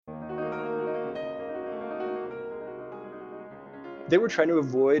They were trying to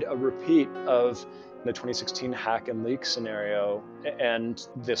avoid a repeat of the 2016 hack and leak scenario, and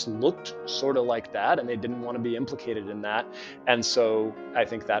this looked sort of like that, and they didn't want to be implicated in that. And so I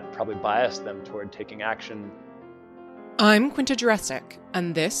think that probably biased them toward taking action. I'm Quinta Jurecic,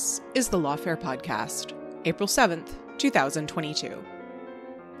 and this is the Lawfare Podcast, April 7th, 2022.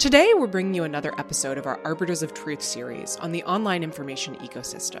 Today, we're bringing you another episode of our Arbiters of Truth series on the online information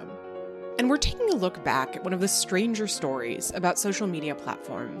ecosystem. And we're taking a look back at one of the stranger stories about social media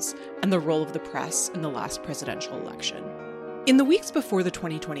platforms and the role of the press in the last presidential election. In the weeks before the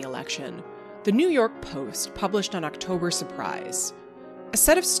 2020 election, the New York Post published on October Surprise a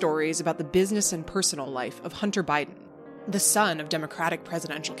set of stories about the business and personal life of Hunter Biden, the son of Democratic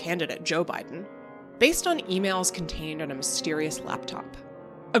presidential candidate Joe Biden, based on emails contained on a mysterious laptop.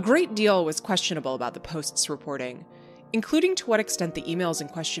 A great deal was questionable about the Post's reporting, including to what extent the emails in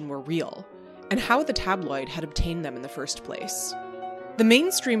question were real, and how the tabloid had obtained them in the first place. The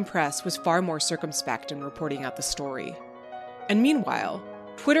mainstream press was far more circumspect in reporting out the story. And meanwhile,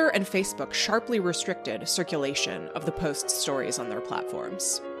 Twitter and Facebook sharply restricted circulation of the Post's stories on their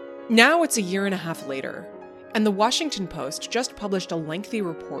platforms. Now it's a year and a half later, and the Washington Post just published a lengthy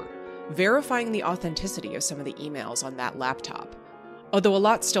report verifying the authenticity of some of the emails on that laptop, although a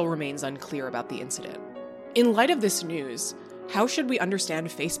lot still remains unclear about the incident. In light of this news, how should we understand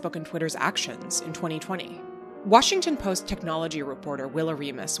Facebook and Twitter's actions in 2020? Washington Post technology reporter Will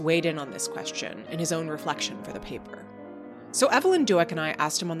Oremus weighed in on this question in his own reflection for the paper. So Evelyn Douek and I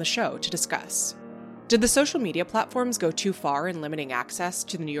asked him on the show to discuss. Did the social media platforms go too far in limiting access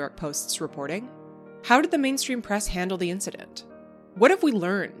to the New York Post's reporting? How did the mainstream press handle the incident? What have we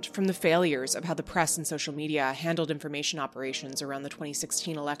learned from the failures of how the press and social media handled information operations around the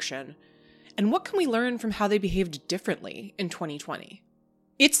 2016 election? And what can we learn from how they behaved differently in 2020?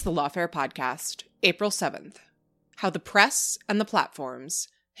 It's the Lawfare Podcast, April 7th. How the press and the platforms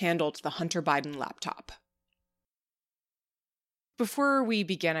handled the Hunter Biden laptop. Before we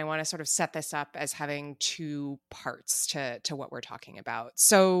begin, I want to sort of set this up as having two parts to what we're talking about.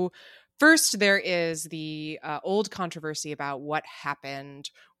 So first, there is the old controversy about what happened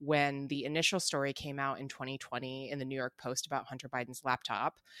when the initial story came out in 2020 in the New York Post about Hunter Biden's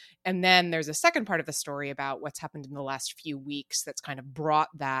laptop. And then there's a second part of the story about what's happened in the last few weeks that's kind of brought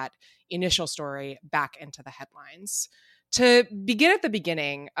that initial story back into the headlines. To begin at the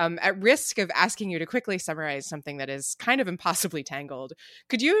beginning, at risk of asking you to quickly summarize something that is kind of impossibly tangled,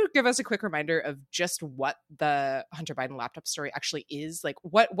 could you give us a quick reminder of just what the Hunter Biden laptop story actually is? Like,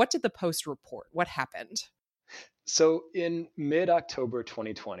 what did the Post report? What happened? So in mid-October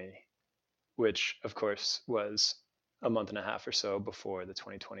 2020, which of course was a month and a half or so before the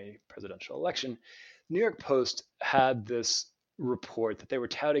 2020 presidential election, New York Post had this report that they were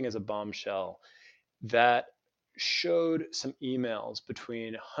touting as a bombshell that showed some emails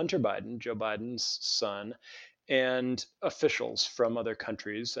between Hunter Biden, Joe Biden's son, and officials from other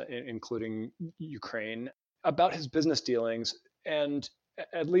countries, including Ukraine, about his business dealings. And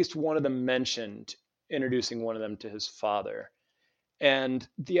at least one of them mentioned introducing one of them to his father. And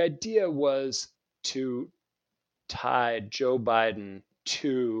the idea was to tie Joe Biden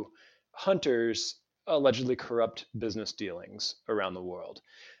to Hunter's allegedly corrupt business dealings around the world.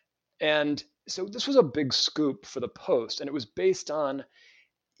 And so this was a big scoop for the Post, and it was based on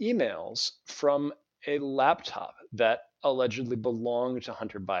emails from a laptop that allegedly belonged to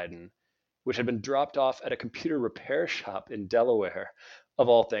Hunter Biden, which had been dropped off at a computer repair shop in Delaware, of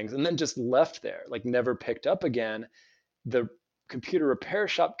all things, and then just left there, like never picked up again. The computer repair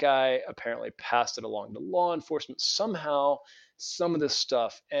shop guy apparently passed it along to law enforcement. Somehow, some of this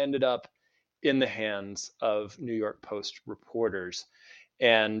stuff ended up in the hands of New York Post reporters,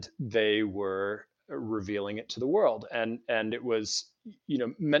 and they were revealing it to the world. And it was,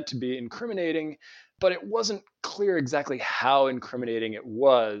 meant to be incriminating, but it wasn't clear exactly how incriminating it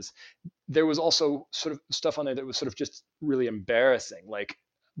was. There was also sort of stuff on there that was sort of just really embarrassing, like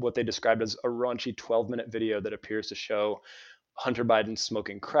what they described as a raunchy 12-minute video that appears to show Hunter Biden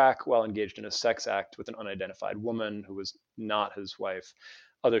smoking crack while engaged in a sex act with an unidentified woman who was not his wife,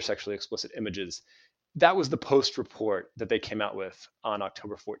 other sexually explicit images. That was the Post report that they came out with on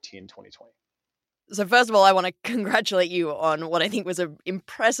October 14, 2020. So first of all, I want to congratulate you on what I think was an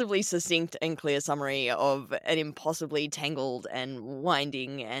impressively succinct and clear summary of an impossibly tangled and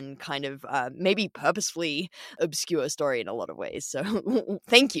winding and kind of maybe purposefully obscure story in a lot of ways. So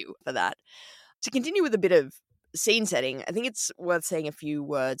thank you for that. To continue with a bit of scene setting, I think it's worth saying a few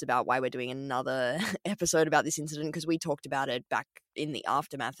words about why we're doing another episode about this incident, because we talked about it back in the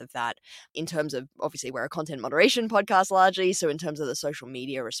aftermath of that, in terms of, obviously we're a content moderation podcast largely, so in terms of the social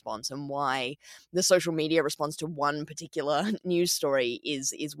media response and why the social media response to one particular news story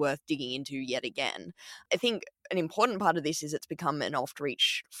is worth digging into yet again. I think an important part of this is it's become an oft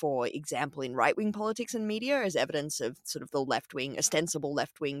reach, for example, in right-wing politics and media, as evidence of sort of the left-wing, ostensible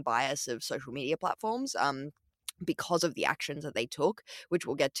left-wing bias of social media platforms, because of the actions that they took, which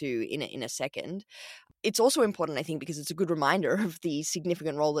we'll get to in a second. It's also important, I think, because it's a good reminder of the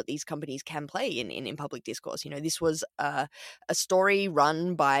significant role that these companies can play in public discourse. This was a story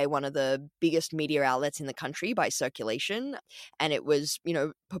run by one of the biggest media outlets in the country, by Circulation, and it was,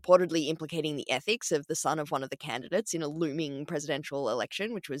 purportedly implicating the ethics of the son of one of the candidates in a looming presidential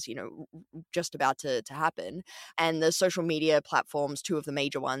election, which was, just about to happen. And the social media platforms, two of the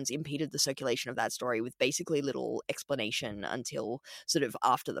major ones, impeded the circulation of that story with basically little explanation until sort of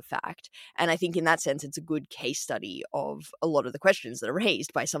after the fact. And I think in that sense, it's a good case study of a lot of the questions that are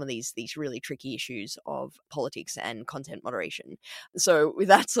raised by some of these really tricky issues of politics and content moderation. So with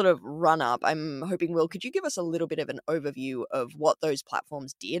that sort of run up, I'm hoping, Will, could you give us a little bit of an overview of what those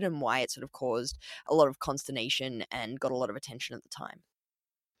platforms did and why it sort of caused a lot of consternation and got a lot of attention at the time?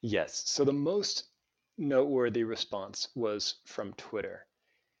 Yes. So the most noteworthy response was from Twitter.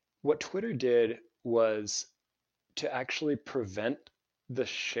 What Twitter did was to actually prevent the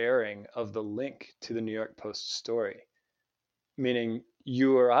sharing of the link to the New York Post story, meaning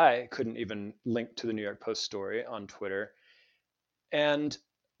you or I couldn't even link to the New York Post story on Twitter, and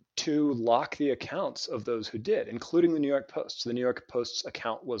to lock the accounts of those who did, including the New York Post. So the New York Post's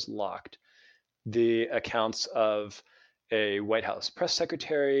account was locked. The accounts of a White House press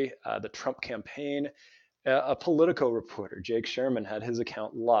secretary, the Trump campaign, a Politico reporter, Jake Sherman, had his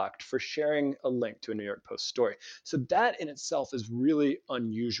account locked for sharing a link to a New York Post story. So that in itself is really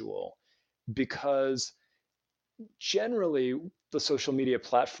unusual, because generally the social media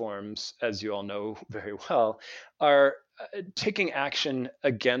platforms, as you all know very well, are taking action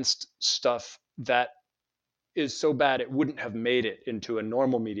against stuff that is so bad it wouldn't have made it into a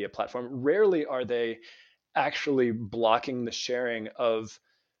normal media platform. Rarely are they actually blocking the sharing of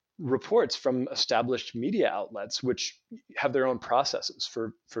reports from established media outlets, which have their own processes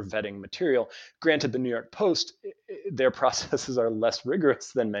for vetting material. Granted, the New York Post, their processes are less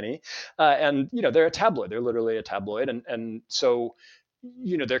rigorous than many, and they're a tabloid. They're literally a tabloid, and so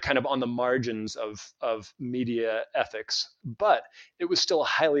they're kind of on the margins of media ethics. But it was still a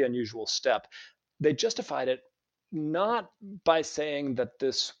highly unusual step. They justified it not by saying that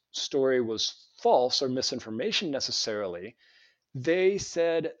this story was false or misinformation necessarily. They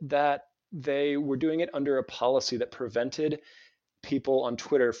said that they were doing it under a policy that prevented people on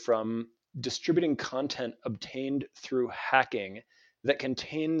Twitter from distributing content obtained through hacking that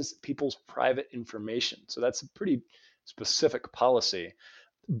contains people's private information. So that's a pretty specific policy.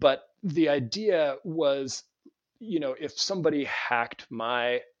 But the idea was, if somebody hacked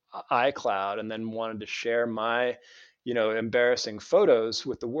my iCloud and then wanted to share my embarrassing photos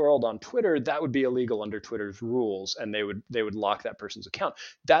with the world on Twitter, that would be illegal under Twitter's rules, and they would lock that person's account.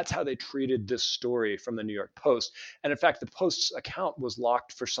 That's how they treated this story from the New York Post. And in fact, the Post's account was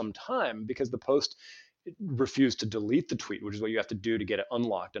locked for some time because the Post refused to delete the tweet, which is what you have to do to get it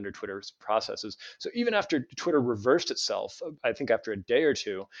unlocked under Twitter's processes. So even after Twitter reversed itself, I think after a day or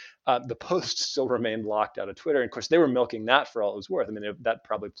two, the Post still remained locked out of Twitter. And of course, they were milking that for all it was worth. I mean, that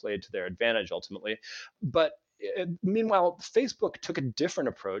probably played to their advantage ultimately. But meanwhile, Facebook took a different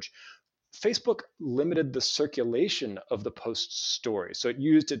approach. Facebook limited the circulation of the Post story. So it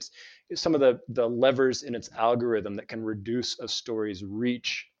used some of the levers in its algorithm that can reduce a story's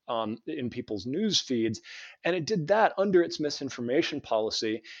reach in people's news feeds. And it did that under its misinformation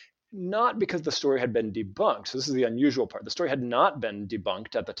policy, not because the story had been debunked. So this is the unusual part. The story had not been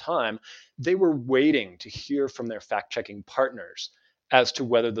debunked at the time. They were waiting to hear from their fact-checking partners as to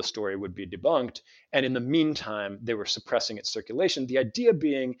whether the story would be debunked. And in the meantime, they were suppressing its circulation. The idea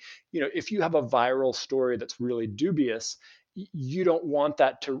being, if you have a viral story that's really dubious, you don't want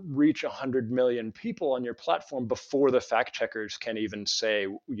that to reach 100 million people on your platform before the fact checkers can even say,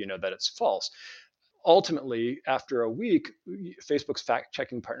 that it's false. Ultimately, after a week, Facebook's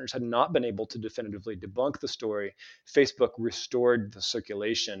fact-checking partners had not been able to definitively debunk the story. Facebook restored the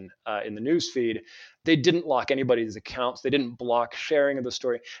circulation in the newsfeed. They didn't lock anybody's accounts. They didn't block sharing of the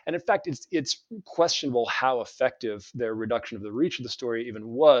story. And in fact, it's questionable how effective their reduction of the reach of the story even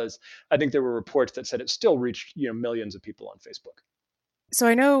was. I think there were reports that said it still reached millions of people on Facebook. So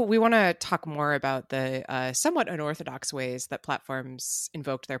I know we want to talk more about the somewhat unorthodox ways that platforms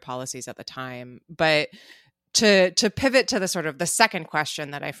invoked their policies at the time, but To pivot to the sort of the second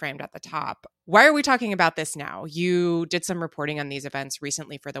question that I framed at the top, why are we talking about this now? You did some reporting on these events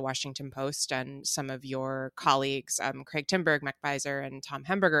recently for the Washington Post, and some of your colleagues, Craig Timberg, Mac Beiser, and Tom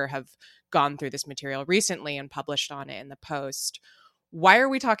Hemberger, have gone through this material recently and published on it in the Post. Why are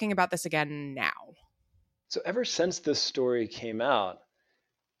we talking about this again now? So ever since this story came out,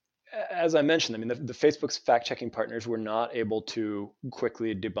 as I mentioned, I mean, the Facebook's fact-checking partners were not able to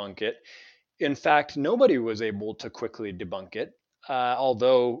quickly debunk it. In fact, nobody was able to quickly debunk it,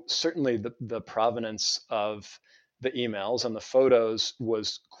 although certainly the provenance of the emails and the photos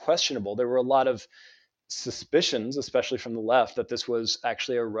was questionable. There were a lot of suspicions, especially from the left, that this was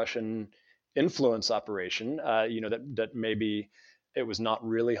actually a Russian influence operation. That maybe it was not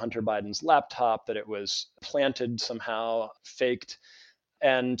really Hunter Biden's laptop, that it was planted somehow, faked.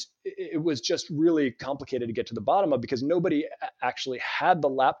 And it was just really complicated to get to the bottom of, because nobody actually had the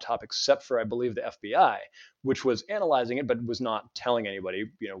laptop except for, I believe, the FBI, which was analyzing it but was not telling anybody,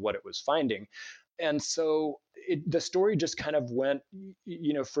 what it was finding. And so the story just kind of went,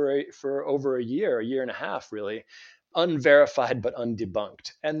 for over a year and a half, really, unverified but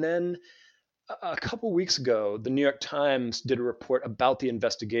undebunked. And then a couple weeks ago, the New York Times did a report about the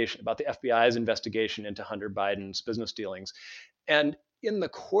investigation, about the FBI's investigation into Hunter Biden's business dealings. And in the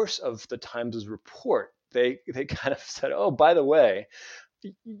course of the Times' report, they kind of said, "Oh, by the way,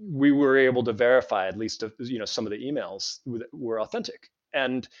 we were able to verify at least some of the emails were authentic."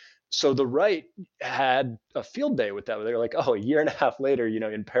 And so the right had a field day with that. They were like, "Oh, a year and a half later,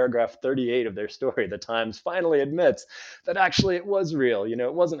 in paragraph 38 of their story, the Times finally admits that actually it was real.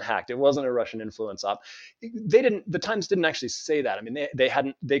 It wasn't hacked. It wasn't a Russian influence op." The Times didn't actually say that. I mean,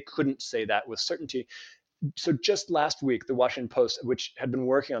 they couldn't say that with certainty. So just last week, the Washington Post, which had been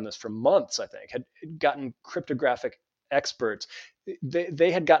working on this for months, I think, had gotten cryptographic experts. They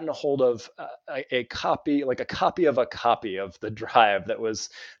had gotten a hold of a copy of a copy of the drive that was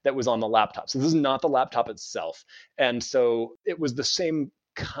on the laptop. So this is not the laptop itself. And so it was the same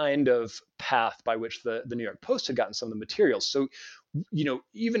kind of path by which the New York Post had gotten some of the materials. So,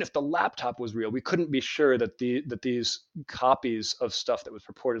 even if the laptop was real, we couldn't be sure that these copies of stuff that was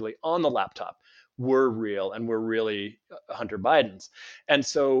purportedly on the laptop were real and were really Hunter Biden's. And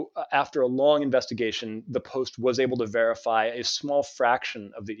so after a long investigation, the Post was able to verify a small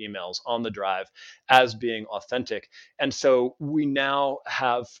fraction of the emails on the drive as being authentic. And so we now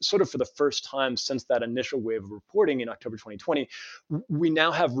have, sort of for the first time since that initial wave of reporting in October 2020, we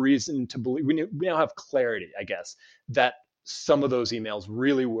now have reason to believe, we now have clarity, I guess, that some of those emails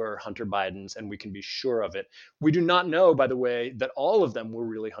really were Hunter Biden's, and we can be sure of it. We do not know, by the way, that all of them were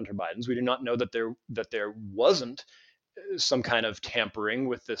really Hunter Biden's. We do not know that there wasn't some kind of tampering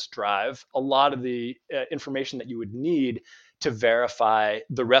with this drive. A lot of the information that you would need to verify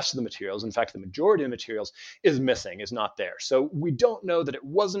the rest of the materials, in fact, the majority of the materials, is missing, is not there. So we don't know that it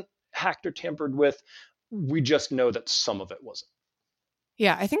wasn't hacked or tampered with. We just know that some of it wasn't.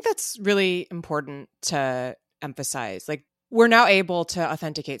 Yeah, I think that's really important to emphasize. Like, we're now able to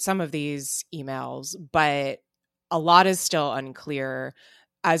authenticate some of these emails, but a lot is still unclear.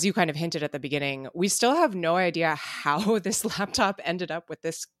 As you kind of hinted at the beginning, we still have no idea how this laptop ended up with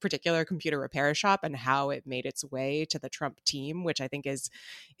this particular computer repair shop and how it made its way to the Trump team, which I think is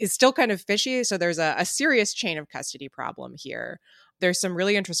still kind of fishy. So there's a serious chain of custody problem here. There's some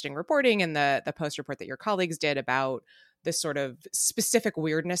really interesting reporting in the Post report that your colleagues did about this sort of specific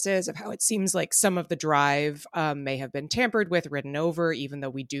weirdnesses of how it seems like some of the drive may have been tampered with, written over, even though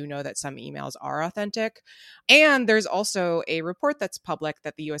we do know that some emails are authentic. And there's also a report that's public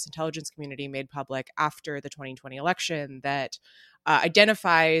that the U.S. intelligence community made public after the 2020 election that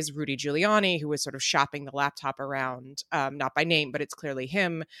identifies Rudy Giuliani, who was sort of shopping the laptop around, not by name, but it's clearly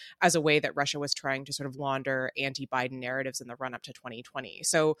him, as a way that Russia was trying to sort of launder anti-Biden narratives in the run-up to 2020.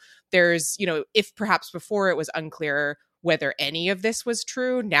 So there's, if perhaps before it was unclear whether any of this was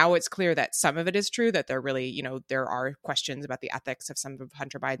true, now it's clear that some of it is true, that there really, there are questions about the ethics of some of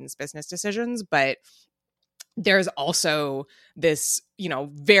Hunter Biden's business decisions, but there's also this,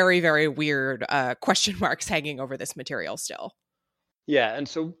 very, very weird question marks hanging over this material still. Yeah, and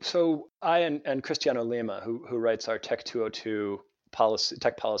so I and Cristiano Lima, who writes our Tech 202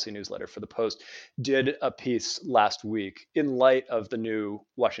 tech policy newsletter for the Post, did a piece last week in light of the new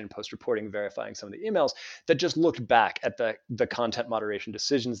Washington Post reporting verifying some of the emails that just looked back at the content moderation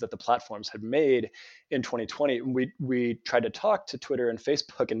decisions that the platforms had made in 2020. We tried to talk to Twitter and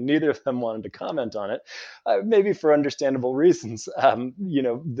Facebook, and neither of them wanted to comment on it, maybe for understandable reasons.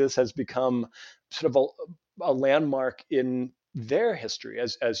 This has become sort of a landmark in their history,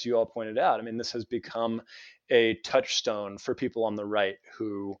 as you all pointed out. I mean, this has become a touchstone for people on the right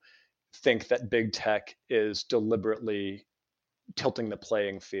who think that big tech is deliberately tilting the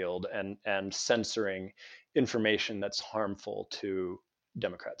playing field and censoring information that's harmful to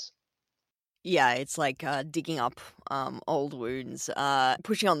Democrats. Yeah, it's like digging up old wounds,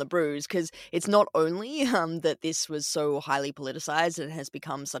 pushing on the bruise, because it's not only that this was so highly politicized and has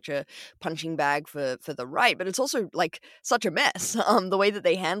become such a punching bag for the right, but it's also like such a mess. The way that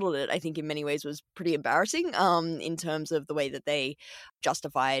they handled it, I think, in many ways was pretty embarrassing. In terms of the way that they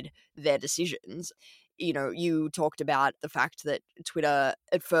justified their decisions. You know, you talked about the fact that Twitter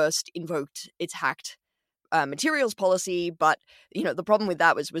at first invoked its hacked materials policy, but you know the problem with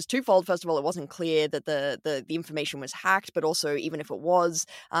that was twofold. First of all, it wasn't clear that the information was hacked, but also even if it was,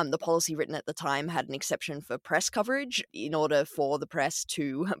 the policy written at the time had an exception for press coverage in order for the press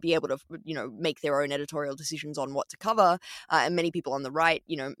to be able to make their own editorial decisions on what to cover. And many people on the right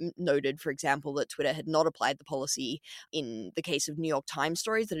noted, for example, that Twitter had not applied the policy in the case of New York Times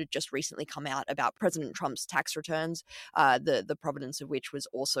stories that had just recently come out about President Trump's tax returns, the provenance of which was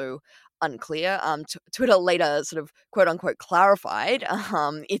also unclear. Twitter later sort of quote unquote clarified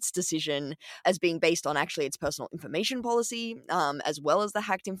its decision as being based on actually its personal information policy, as well as the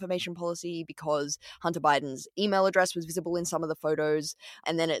hacked information policy, because Hunter Biden's email address was visible in some of the photos.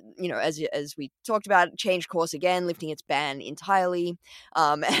 And then it, as we talked about, changed course again, lifting its ban entirely.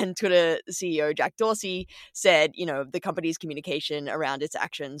 And Twitter CEO Jack Dorsey said, the company's communication around its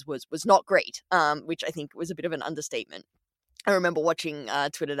actions was not great, which I think was a bit of an understatement. I remember watching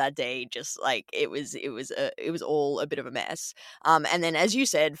Twitter that day, just like it was all a bit of a mess. And then, as you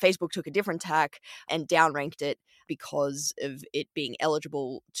said, Facebook took a different tack and downranked it because of it being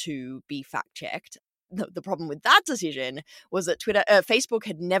eligible to be fact checked. The problem with that decision was that Facebook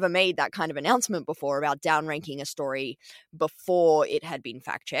had never made that kind of announcement before about downranking a story before it had been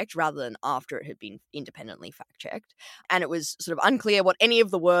fact-checked rather than after it had been independently fact-checked. And it was sort of unclear what any of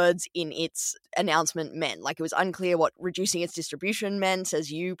the words in its announcement meant. Like, it was unclear what reducing its distribution meant.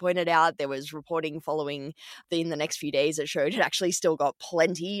 As you pointed out, there was reporting following in the next few days that showed it actually still got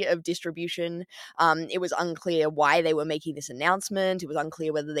plenty of distribution. It was unclear why they were making this announcement. It was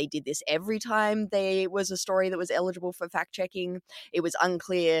unclear whether they did this every time they was a story that was eligible for fact checking. It was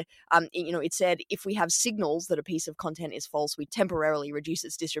unclear. It said if we have signals that a piece of content is false, we temporarily reduce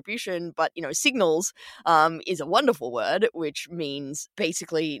its distribution. But signals is a wonderful word, which means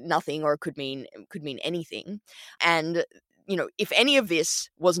basically nothing, or it could mean anything. And if any of this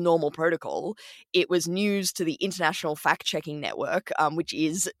was normal protocol, it was news to the International Fact-Checking Network, which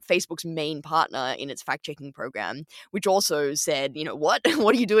is Facebook's main partner in its fact-checking program, which also said, what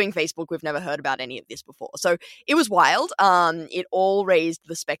are you doing, Facebook? We've never heard about any of this before. So it was wild. It all raised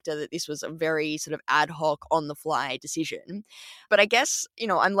the specter that this was a very sort of ad hoc, on-the-fly decision. But I guess,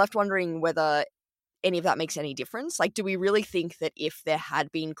 I'm left wondering whether any of that makes any difference. Like, do we really think that if there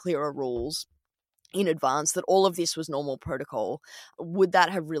had been clearer rules in advance that all of this was normal protocol, would that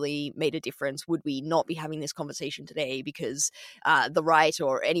have really made a difference? Would we not be having this conversation today because the right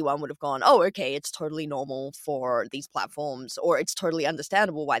or anyone would have gone, oh, okay, it's totally normal for these platforms, or it's totally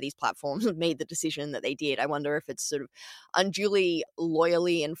understandable why these platforms have made the decision that they did? I wonder if it's sort of unduly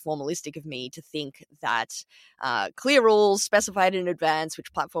loyally and formalistic of me to think that clear rules specified in advance,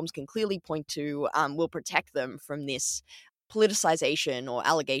 which platforms can clearly point to, will protect them from this politicization or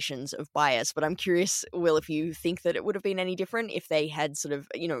allegations of bias. But I'm curious, Will, if you think that it would have been any different if they had sort of,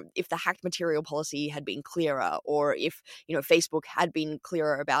 if the hacked material policy had been clearer, or if, Facebook had been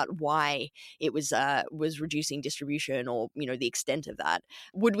clearer about why it was reducing distribution, or, the extent of that.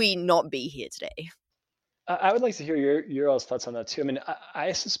 Would we not be here today? I would like to hear your all's thoughts on that too. I mean,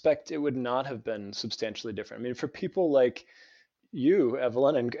 I suspect it would not have been substantially different. I mean, for people like you,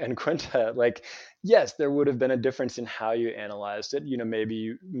 Evelyn, and Quinta, like, yes, there would have been a difference in how you analyzed it.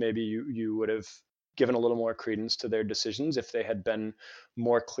 Maybe you would have given a little more credence to their decisions if they had been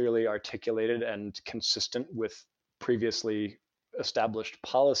more clearly articulated and consistent with previously established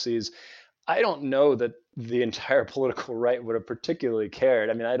policies. I don't know that the entire political right would have particularly cared.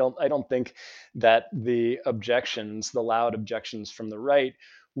 I mean, I don't think that the loud objections from the right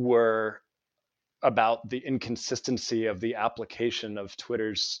were about the inconsistency of the application of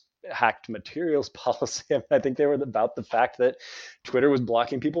Twitter's hacked materials policy. I think they were about the fact that Twitter was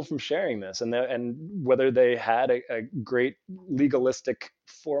blocking people from sharing this, and whether they had a great legalistic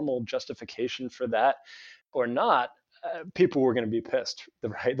formal justification for that or not, people were going to be pissed,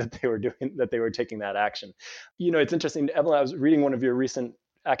 right, that they were taking that action. It's interesting, Evelyn, I was reading one of your recent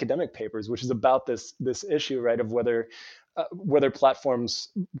academic papers, which is about this issue, right, of whether platforms'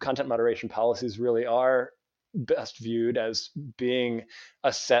 content moderation policies really are best viewed as being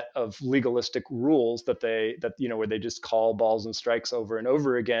a set of legalistic rules that where they just call balls and strikes over and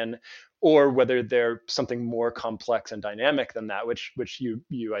over again, or whether they're something more complex and dynamic than that, which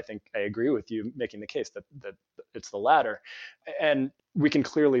you I think I agree with you making the case that it's the latter. And we can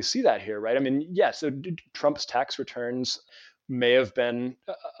clearly see that here, right? I mean, yeah, so Trump's tax returns may have been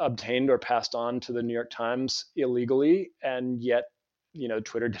obtained or passed on to the New York Times illegally, and yet,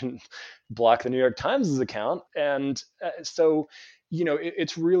 Twitter didn't block the New York Times' account. And so,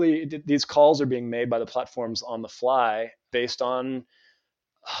 it's really, these calls are being made by the platforms on the fly based on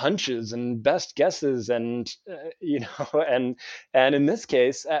hunches and best guesses, and and in this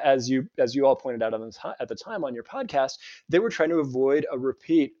case, as you all pointed out at the time on your podcast, they were trying to avoid a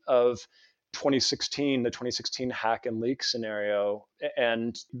repeat of the 2016 hack and leak scenario,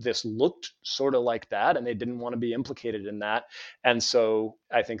 and this looked sort of like that, and they didn't want to be implicated in that. And so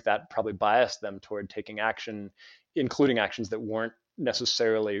I think that probably biased them toward taking action, including actions that weren't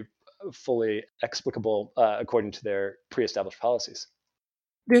necessarily fully explicable according to their pre-established policies.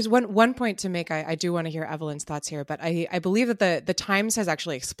 There's one point to make. I do want to hear Evelyn's thoughts here, but I believe that the Times has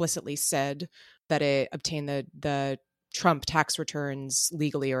actually explicitly said that it obtained the Trump tax returns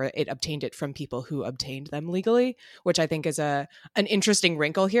legally, or it obtained it from people who obtained them legally, which I think is an interesting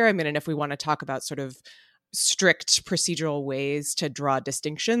wrinkle here. I mean, and if we want to talk about sort of strict procedural ways to draw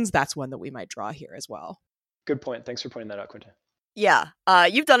distinctions, that's one that we might draw here as well. Good point. Thanks for pointing that out, Quinta. Yeah,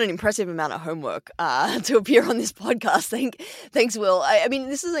 you've done an impressive amount of homework to appear on this podcast. Thanks, Will. I mean,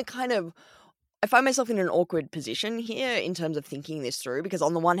 this is a kind of... I find myself in an awkward position here in terms of thinking this through, because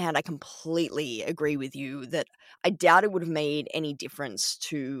on the one hand, I completely agree with you that I doubt it would have made any difference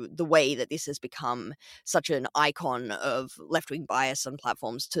to the way that this has become such an icon of left-wing bias on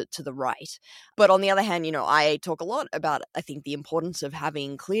platforms to the right. But on the other hand, I talk a lot about, I think, the importance of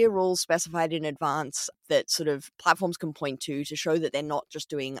having clear rules specified in advance that sort of platforms can point to show that they're not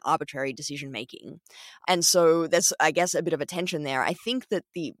just doing arbitrary decision-making. And so there's, I guess, a bit of a tension there. I think that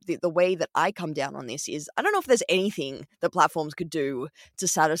the way that I come down on this is, I don't know if there's anything that platforms could do to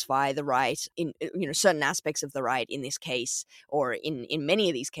satisfy the right in certain aspects of the right in this case, or in many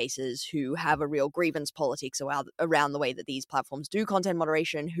of these cases, who have a real grievance politics around the way that these platforms do content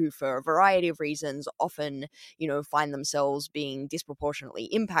moderation, who for a variety of reasons often find themselves being disproportionately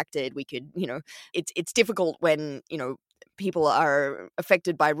impacted. We could it's difficult when people are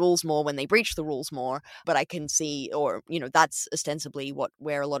affected by rules more when they breach the rules more, but I can see, or that's ostensibly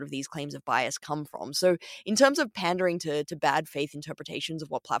where a lot of these claims of bias come from. So in terms of pandering to bad faith interpretations of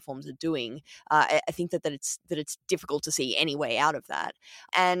what platforms are doing, I think that it's difficult to see any way out of that.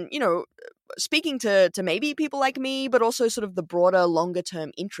 And speaking to maybe people like me, but also sort of the broader, longer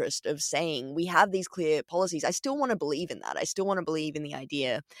term interest of saying we have these clear policies, I still want to believe in that. I still want to believe in the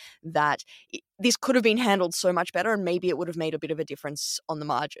idea that this could have been handled so much better, and maybe it would have made a bit of a difference on the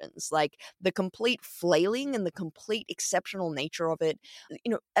margins. Like the complete flailing and the complete exceptional nature of it,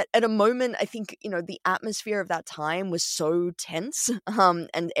 at a moment, I think, the atmosphere of that time was so tense,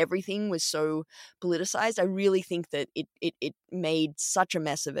 and everything was so politicized. I really think that it made such a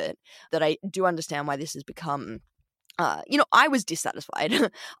mess of it that I do understand why this has become... I was dissatisfied.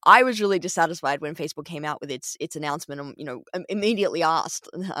 I was really dissatisfied when Facebook came out with its announcement, and, immediately asked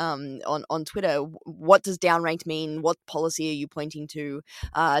on Twitter, what does downranked mean? What policy are you pointing to?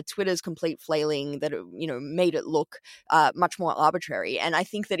 Twitter's complete flailing that, made it look much more arbitrary. And I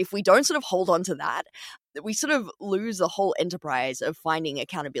think that if we don't sort of hold on to that, we sort of lose the whole enterprise of finding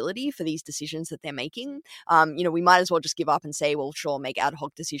accountability for these decisions that they're making. We might as well just give up and say, well, sure, make ad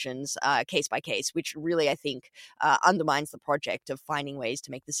hoc decisions case by case, which really, I think, undermines the project of finding ways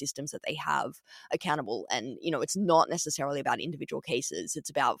to make the systems that they have accountable. And, it's not necessarily about individual cases. It's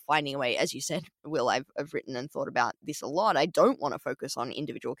about finding a way, as you said, Will, I've written and thought about this a lot. I don't want to focus on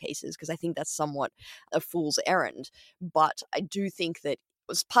individual cases because I think that's somewhat a fool's errand. But I do think that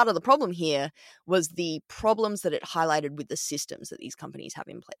was part of the problem here was the problems that it highlighted with the systems that these companies have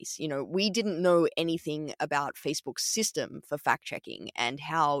in place. We didn't know anything about Facebook's system for fact checking and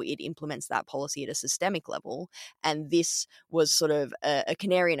how it implements that policy at a systemic level. And this was sort of a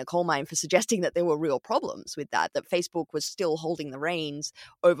canary in a coal mine for suggesting that there were real problems with that Facebook was still holding the reins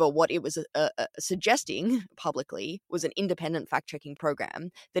over what it was suggesting publicly was an independent fact checking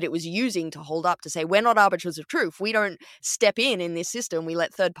program that it was using to hold up to say, we're not arbiters of truth. We don't step in this system. We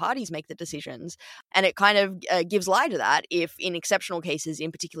let third parties make the decisions. And it kind of gives lie to that if in exceptional cases,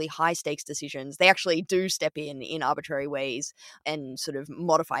 in particularly high stakes decisions, they actually do step in arbitrary ways and sort of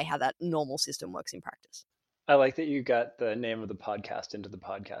modify how that normal system works in practice. I like that you got the name of the podcast into the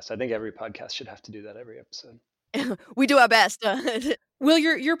podcast. I think every podcast should have to do that every episode. We do our best. Will,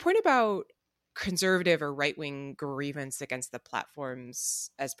 your point about conservative or right-wing grievance against the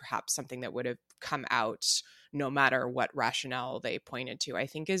platforms as perhaps something that would have come out no matter what rationale they pointed to, I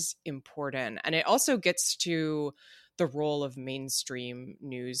think is important. And it also gets to the role of mainstream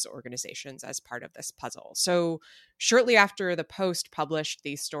news organizations as part of this puzzle. So shortly after the Post published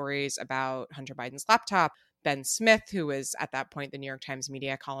these stories about Hunter Biden's laptop, Ben Smith, who was at that point the New York Times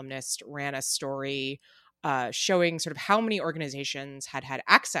media columnist, ran a story showing sort of how many organizations had had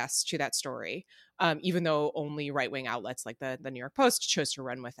access to that story, even though only right-wing outlets like the New York Post chose to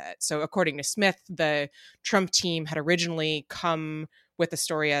run with it. So according to Smith, the Trump team had originally come with the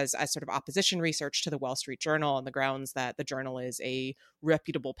story as sort of opposition research to the Wall Street Journal on the grounds that the Journal is a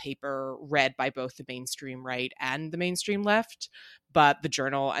reputable paper read by both the mainstream right and the mainstream left. But the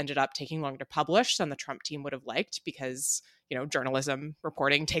Journal ended up taking longer to publish than the Trump team would have liked because, you know, journalism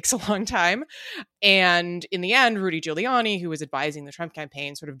reporting takes a long time. And in the end, Rudy Giuliani, who was advising the Trump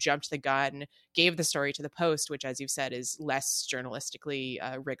campaign, sort of jumped the gun, gave the story to the Post, which, as you've said, is less journalistically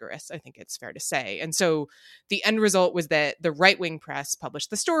rigorous, I think it's fair to say. And so the end result was that the right-wing press published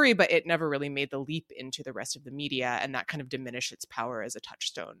the story, but it never really made the leap into the rest of the media, and that kind of diminished its power as a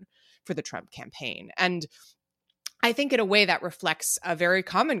touchstone for the Trump campaign. And I think in a way that reflects a very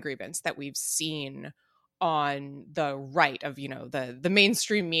common grievance that we've seen on the right of, you know, the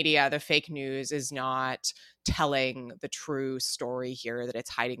mainstream media. The fake news is not telling the true story here, that it's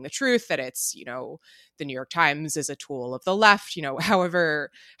hiding the truth, that it's, you know, the New York Times is a tool of the left, you know, however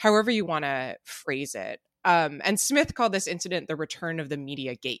you want to phrase it. And Smith called this incident the return of the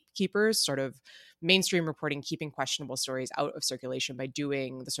media gatekeepers, sort of mainstream reporting keeping questionable stories out of circulation by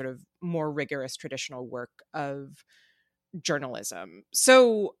doing the sort of more rigorous traditional work of journalism.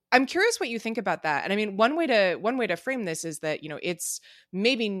 So I'm curious what you think about that. And I mean, one way to frame this is that, you know, it's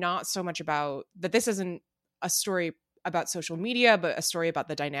maybe not so much about that this isn't a story about social media, but a story about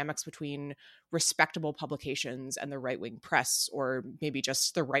the dynamics between respectable publications and the right-wing press, or maybe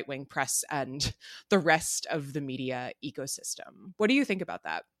just the right-wing press and the rest of the media ecosystem. What do you think about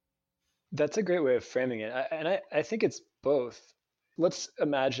that? That's a great way of framing it. I think it's both. Let's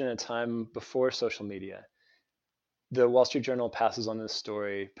imagine a time before social media. The Wall Street Journal passes on this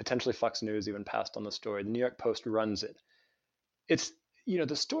story, potentially Fox News even passed on the story. The New York Post runs it. It's, you know,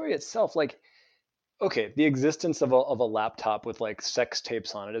 the story itself, like, okay, the existence of a laptop with like sex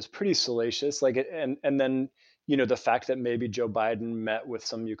tapes on it is pretty salacious. Like, and then, you know, the fact that maybe Joe Biden met with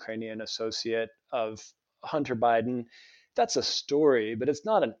some Ukrainian associate of Hunter Biden, that's a story, but it's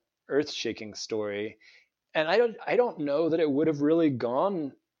not an earth-shaking story. And I don't know that it would have really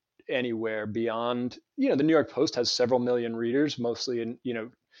gone anywhere beyond, you know, the New York Post has several million readers, mostly in,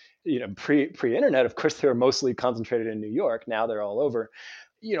 pre-internet. Of course, they were mostly concentrated in New York. Now they're all over.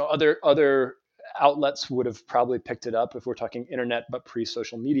 You know, other outlets would have probably picked it up if we're talking internet, but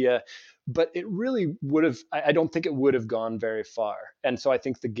pre-social media. But it really would have, I don't think it would have gone very far. And so I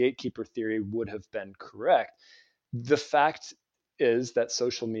think the gatekeeper theory would have been correct. The fact is that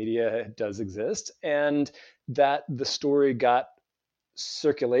social media does exist and that the story got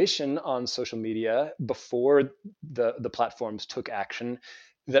circulation on social media before the platforms took action,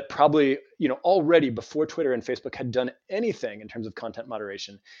 that probably, you know, already before Twitter and Facebook had done anything in terms of content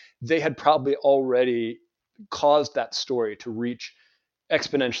moderation, they had probably already caused that story to reach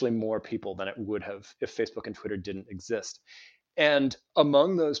exponentially more people than it would have if Facebook and Twitter didn't exist. And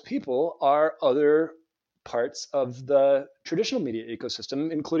among those people are other parts of the traditional media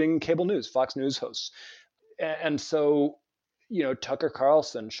ecosystem, including cable news, Fox News hosts. And so, you know, Tucker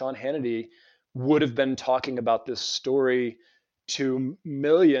Carlson, Sean Hannity would have been talking about this story to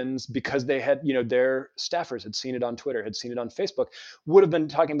millions because they had, you know, their staffers had seen it on Twitter, had seen it on Facebook, would have been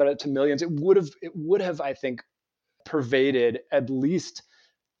talking about it to millions. It would have, I think, pervaded at least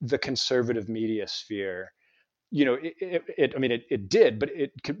the conservative media sphere. You know, it did, but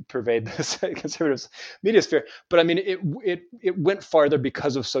it could pervade the conservative media sphere. But I mean, it went farther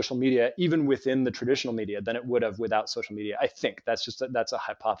because of social media, even within the traditional media, than it would have without social media. I think that's a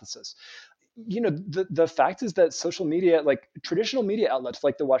hypothesis. You know, the fact is that social media, like traditional media outlets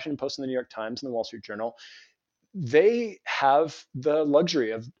like the Washington Post and the New York Times and the Wall Street Journal, they have the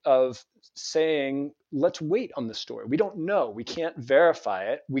luxury of saying, let's wait on the story. We don't know. We can't verify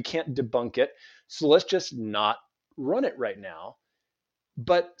it. We can't debunk it. So let's just not run it right now.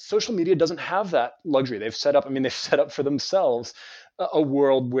 But social media doesn't have that luxury. They've set up for themselves a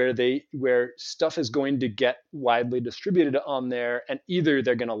world where stuff is going to get widely distributed on there, and either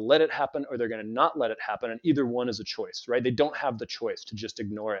they're going to let it happen or they're going to not let it happen, and either one is a choice, right? They don't have the choice to just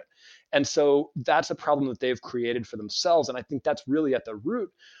ignore it. And so that's a problem that they've created for themselves, and I think that's really at the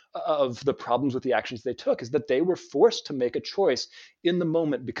root of the problems with the actions they took, is that they were forced to make a choice in the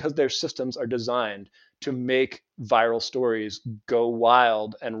moment because their systems are designed to make viral stories go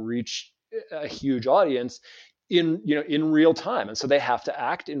wild and reach a huge audience in real time. And so they have to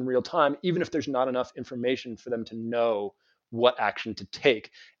act in real time, even if there's not enough information for them to know what action to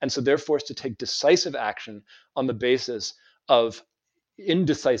take. And so they're forced to take decisive action on the basis of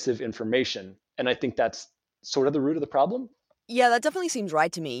indecisive information. And I think that's sort of the root of the problem. Yeah, that definitely seems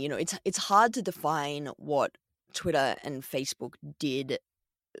right to me. It's hard to define what Twitter and Facebook did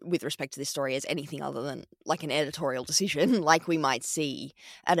with respect to this story as anything other than like an editorial decision, like we might see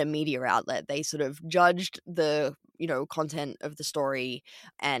at a media outlet. They sort of judged the content of the story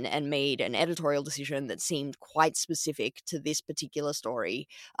and made an editorial decision that seemed quite specific to this particular story,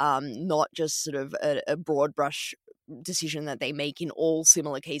 not just sort of a broad brush decision that they make in all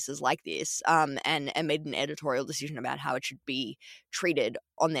similar cases like this, and made an editorial decision about how it should be treated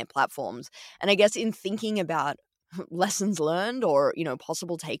on their platforms. And I guess in thinking about lessons learned or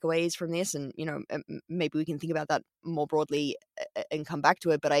possible takeaways from this, and maybe we can think about that more broadly and come back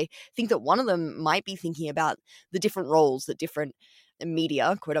to it, but I think that one of them might be thinking about the different roles that different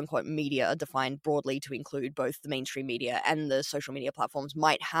media, quote unquote media, defined broadly to include both the mainstream media and the social media platforms,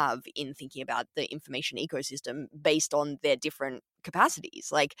 might have in thinking about the information ecosystem based on their different capacities.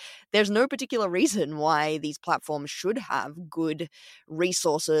 Like, there's no particular reason why these platforms should have good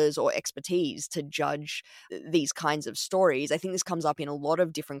resources or expertise to judge these kinds of stories. I think this comes up in a lot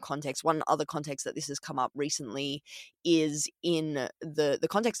of different contexts. One other context that this has come up recently is in the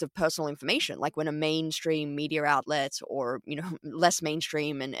context of personal information, like when a mainstream media outlet or less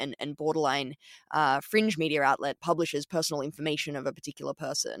mainstream and borderline fringe media outlet publishes personal information of a particular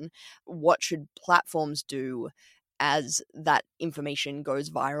person. What should platforms do as that information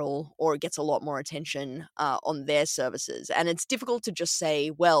goes viral or gets a lot more attention on their services? And it's difficult to just say,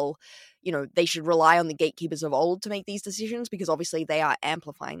 well, they should rely on the gatekeepers of old to make these decisions, because obviously they are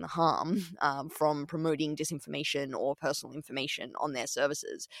amplifying the harm from promoting disinformation or personal information on their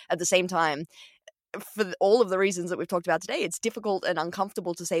services. At the same time, for all of the reasons that we've talked about today, it's difficult and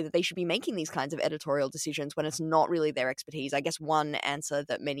uncomfortable to say that they should be making these kinds of editorial decisions when it's not really their expertise. I guess one answer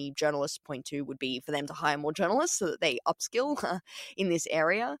that many journalists point to would be for them to hire more journalists so that they upskill in this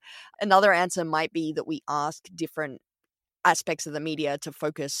area. Another answer might be that we ask different aspects of the media to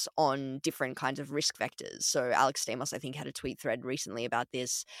focus on different kinds of risk vectors. So Alex Stamos, I think, had a tweet thread recently about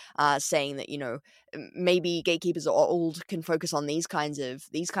this, saying that maybe gatekeepers of old can focus on these kinds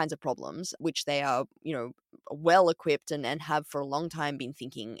of problems, which they are well equipped and have for a long time been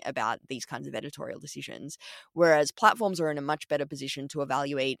thinking about these kinds of editorial decisions, whereas platforms are in a much better position to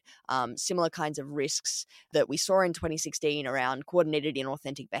evaluate similar kinds of risks that we saw in 2016 around coordinated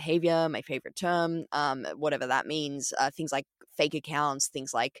inauthentic behavior, my favorite term, whatever that means, things like fake accounts,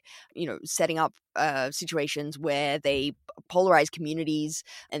 things like setting up situations where they polarize communities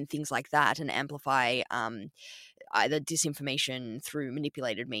and things like that, and amplify either disinformation through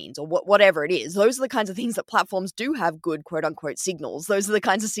manipulated means or whatever it is. Those are the kinds of things that platforms do have good quote unquote signals. Those are the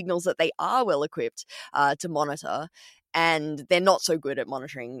kinds of signals that they are well equipped to monitor. And they're not so good at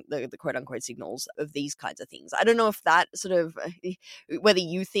monitoring the quote unquote signals of these kinds of things. I don't know if that sort of, whether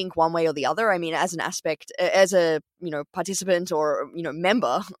you think one way or the other. I mean, as an aspect, as a, participant or,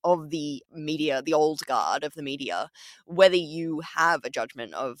 member of the media, the old guard of the media, whether you have a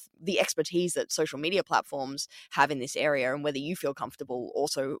judgment of the expertise that social media platforms have in this area and whether you feel comfortable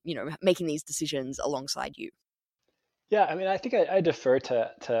also, making these decisions alongside you. Yeah, I mean, I think I defer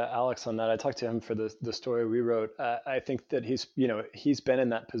to Alex on that. I talked to him for the story we wrote. I think that he's been in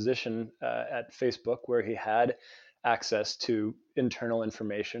that position at Facebook where he had access to internal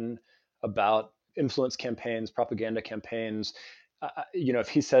information about influence campaigns, propaganda campaigns. If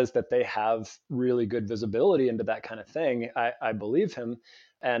he says that they have really good visibility into that kind of thing, I believe him.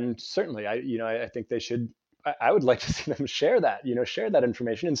 And certainly, I think they should. I would like to see them share that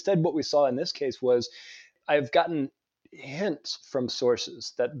information. Instead, what we saw in this case was, I've gotten hints from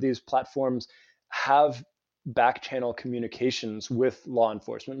sources that these platforms have back channel communications with law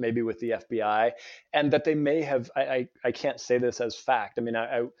enforcement, maybe with the FBI, and that they may have, I can't say this as fact. I mean,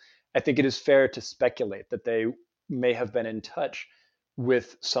 I think it is fair to speculate that they may have been in touch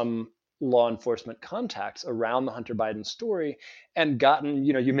with some law enforcement contacts around the Hunter Biden story and gotten,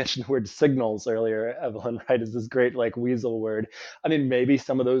 you mentioned the word signals earlier, Evelyn, right? Is this great like weasel word. I mean, maybe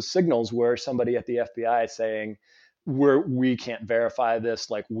some of those signals were somebody at the FBI saying, we can't verify this.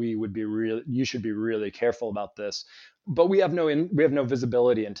 Like you should be really careful about this. But we have no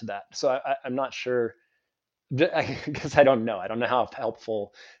visibility into that. So I'm not sure. I guess I don't know. I don't know how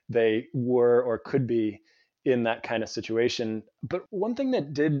helpful they were or could be in that kind of situation. But one thing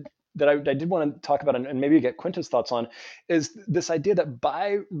that I did want to talk about and maybe get Quinta's thoughts on is this idea that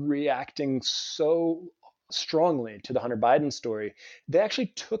by reacting so strongly to the Hunter Biden story, they actually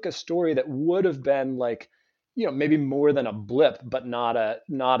took a story that would have been like, maybe more than a blip, but not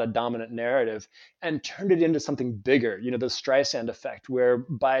a dominant narrative, and turned it into something bigger. The Streisand effect, where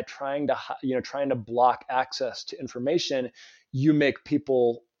by trying to block access to information, you make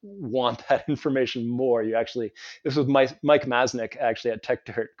people want that information more. This was Mike Masnick actually at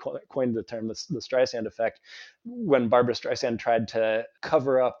TechDirt coined the term, the Streisand effect, when Barbara Streisand tried to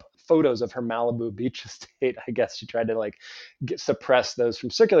cover up photos of her Malibu beach estate. I guess she tried to suppress those from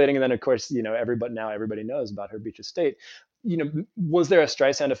circulating. And then of course, everybody knows about her beach estate. Was there a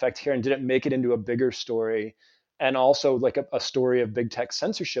Streisand effect here, and did it make it into a bigger story? And also like a story of big tech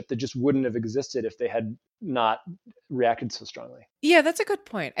censorship that just wouldn't have existed if they had not reacted so strongly. Yeah, that's a good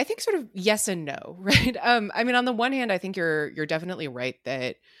point. I think sort of yes and no, right? I mean, on the one hand, I think you're definitely right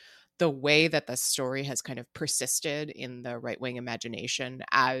that the way that the story has kind of persisted in the right-wing imagination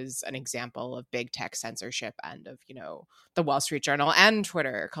as an example of big tech censorship and of, the Wall Street Journal and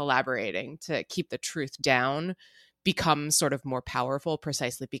Twitter collaborating to keep the truth down becomes sort of more powerful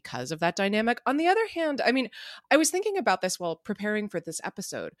precisely because of that dynamic. On the other hand, I mean, I was thinking about this while preparing for this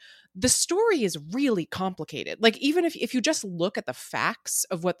episode. The story is really complicated. Like, even if you just look at the facts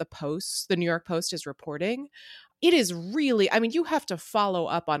of what the New York Post is reporting, it is really, I mean, you have to follow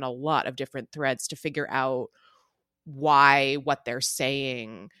up on a lot of different threads to figure out why what they're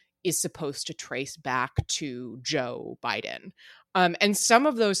saying is supposed to trace back to Joe Biden. And some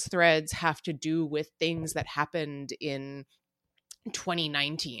of those threads have to do with things that happened in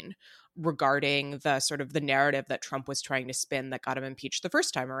 2019 regarding the sort of the narrative that Trump was trying to spin that got him impeached the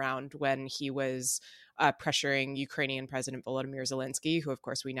first time around, when he was pressuring Ukrainian President Volodymyr Zelensky, who of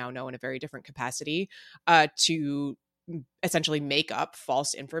course we now know in a very different capacity, to essentially make up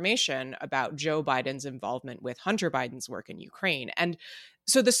false information about Joe Biden's involvement with Hunter Biden's work in Ukraine. And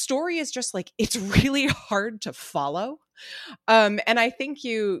so the story is just like, it's really hard to follow. And I think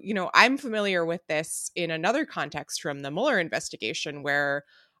I'm familiar with this in another context from the Mueller investigation, where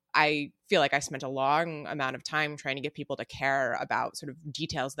I feel like I spent a long amount of time trying to get people to care about sort of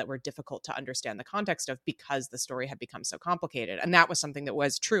details that were difficult to understand the context of because the story had become so complicated. And that was something that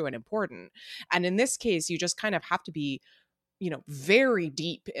was true and important. And in this case, you just kind of have to be, very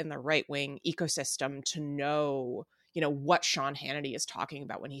deep in the right-wing ecosystem to know, what Sean Hannity is talking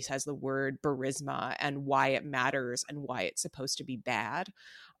about when he says the word Burisma and why it matters and why it's supposed to be bad.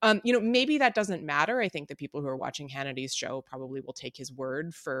 Maybe that doesn't matter. I think the people who are watching Hannity's show probably will take his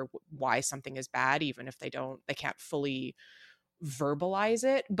word for why something is bad, even if they can't fully verbalize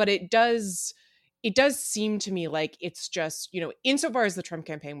it. But it does seem to me like it's just, insofar as the Trump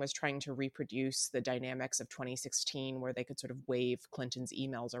campaign was trying to reproduce the dynamics of 2016, where they could sort of wave Clinton's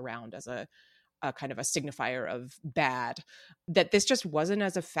emails around as a kind of a signifier of bad, that this just wasn't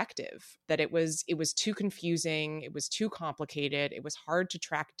as effective, that it was too confusing, it was too complicated, it was hard to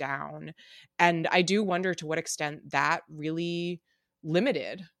track down. And I do wonder to what extent that really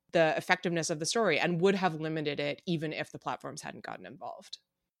limited the effectiveness of the story, and would have limited it even if the platforms hadn't gotten involved.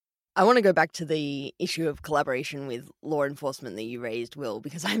 I want to go back to the issue of collaboration with law enforcement that you raised, Will,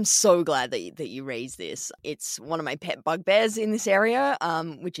 because I'm so glad that you raised this. It's one of my pet bugbears in this area,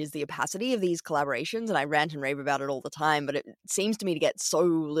 which is the opacity of these collaborations, and I rant and rave about it all the time, but it seems to me to get so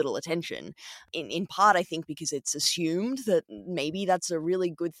little attention. In part, I think because it's assumed that maybe that's a really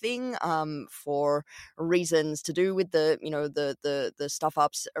good thing for reasons to do with the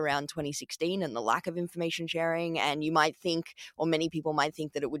stuff-ups around 2016 and the lack of information sharing, and you might think, or many people might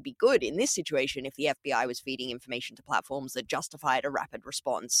think, that it would be good in this situation if the FBI was feeding information to platforms that justified a rapid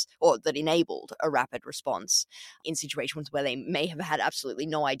response, or that enabled a rapid response in situations where they may have had absolutely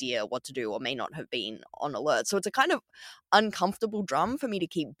no idea what to do or may not have been on alert. So it's a kind of uncomfortable drum for me to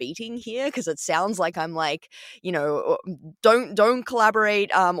keep beating here, because it sounds like I'm like, don't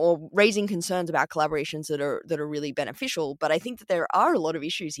collaborate, or raising concerns about collaborations that are really beneficial. But I think that there are a lot of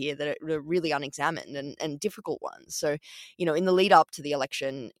issues here that are really unexamined and difficult ones. So, in the lead up to the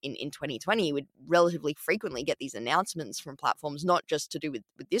election in in 2020, would relatively frequently get these announcements from platforms, not just to do with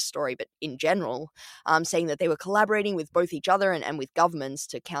this story, but in general, saying that they were collaborating with both each other and with governments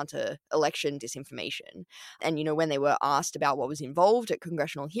to counter election disinformation. And, when they were asked about what was involved at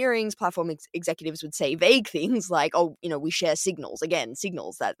congressional hearings, platform executives would say vague things like, oh, we share signals. Again,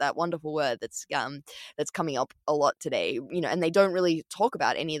 signals, that wonderful word that's coming up a lot today, and they don't really talk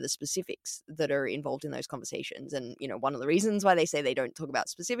about any of the specifics that are involved in those conversations. And, one of the reasons why they say they don't talk about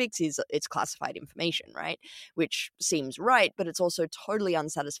specifics is it's classified information, right? Which seems right, but it's also totally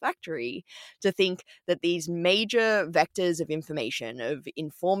unsatisfactory to think that these major vectors of information, of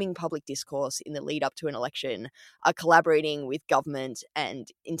informing public discourse in the lead up to an election, are collaborating with government and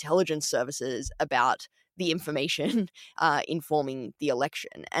intelligence services about the information informing the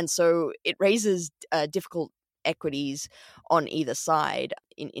election. And so it raises difficult equities on either side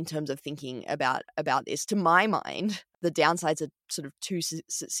in terms of thinking about this. To my mind, the downsides are sort of too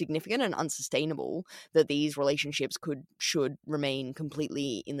significant and unsustainable that these relationships should remain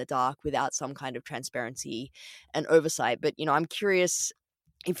completely in the dark without some kind of transparency and oversight. But, I'm curious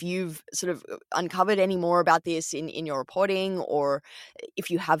if you've sort of uncovered any more about this in your reporting, or if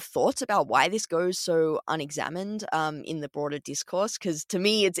you have thoughts about why this goes so unexamined in the broader discourse. Because to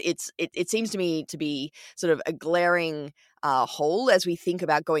me, it seems to me to be sort of a glaring hole as we think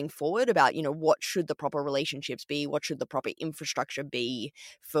about going forward about, what should the proper relationships be? What should the proper infrastructure be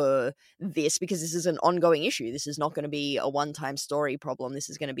for this? Because this is an ongoing issue. This is not going to be a one-time story problem. This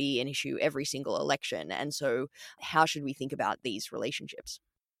is going to be an issue every single election. And so how should we think about these relationships?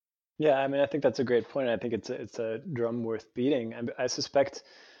 Yeah, I mean, I think that's a great point. I think it's a drum worth beating. I suspect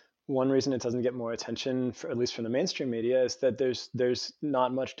one reason it doesn't get more attention, at least from the mainstream media, is that there's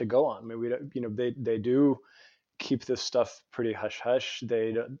not much to go on. I mean, we don't, they do keep this stuff pretty hush hush.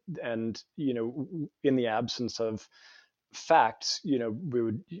 They don't, and in the absence of facts, we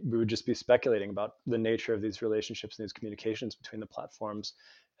would just be speculating about the nature of these relationships and these communications between the platforms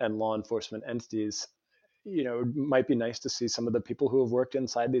and law enforcement entities. It might be nice to see some of the people who have worked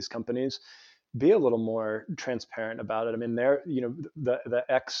inside these companies be a little more transparent about it. I mean, they're, the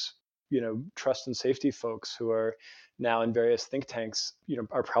ex, trust and safety folks who are now in various think tanks,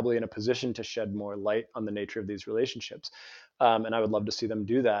 are probably in a position to shed more light on the nature of these relationships. And I would love to see them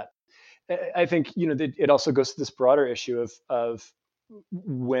do that. I think, it also goes to this broader issue of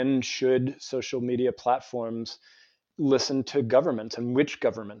when should social media platforms listen to governments, and which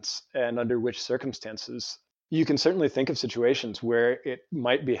governments, and under which circumstances. You can certainly think of situations where it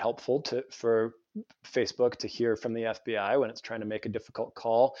might be helpful for Facebook to hear from the FBI when it's trying to make a difficult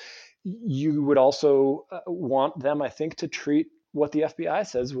call. You would also want them, I think, to treat what the FBI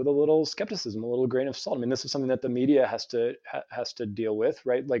says with a little skepticism, a little grain of salt. I mean, this is something that the media has to deal with,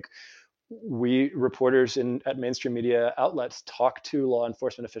 right? Like, we reporters at mainstream media outlets talk to law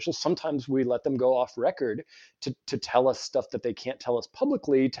enforcement officials. Sometimes we let them go off record to tell us stuff that they can't tell us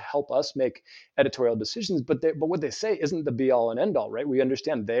publicly to help us make editorial decisions. But what they say isn't the be all and end all, right? We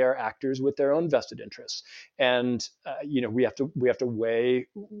understand they are actors with their own vested interests, and we have to weigh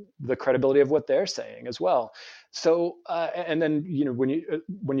the credibility of what they're saying as well. So and then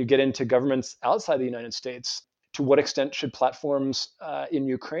when you get into governments outside the United States, to what extent should platforms in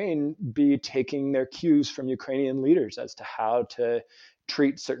Ukraine be taking their cues from Ukrainian leaders as to how to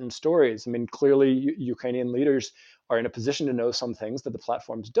treat certain stories? I mean, clearly Ukrainian leaders are in a position to know some things that the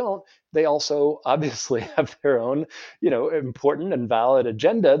platforms don't. They also obviously have their own, important and valid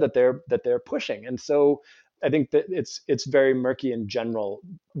agenda that they're pushing. And so I think that it's very murky in general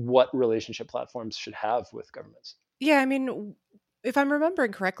what relationship platforms should have with governments. Yeah, I mean, if I'm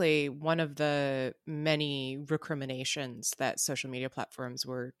remembering correctly, one of the many recriminations that social media platforms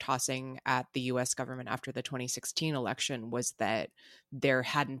were tossing at the US government after the 2016 election was that there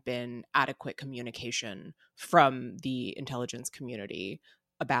hadn't been adequate communication from the intelligence community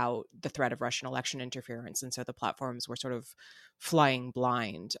about the threat of Russian election interference. And so the platforms were sort of flying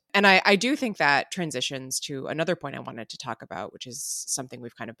blind. And I do think that transitions to another point I wanted to talk about, which is something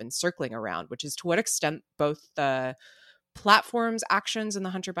we've kind of been circling around, which is to what extent both the platforms' actions in the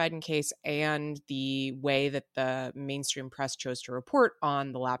Hunter Biden case and the way that the mainstream press chose to report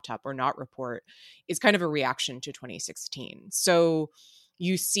on the laptop or not report is kind of a reaction to 2016. So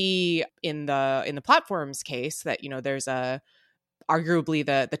you see in the platforms case that, there's arguably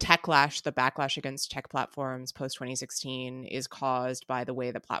the backlash against tech platforms post 2016 is caused by the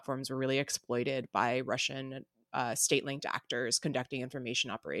way that platforms were really exploited by Russian state-linked actors conducting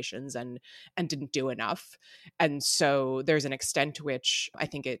information operations and didn't do enough. And so there's an extent to which I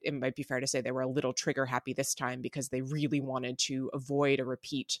think it might be fair to say they were a little trigger happy this time because they really wanted to avoid a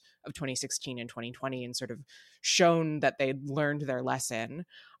repeat of 2016 and 2020 and sort of shown that they'd learned their lesson.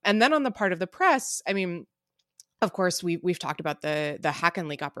 And then on the part of the press, I mean, of course, we've talked about the hack and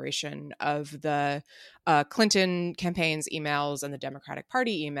leak operation of the Clinton campaign's emails and the Democratic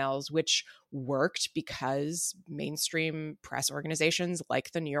Party emails, which worked because mainstream press organizations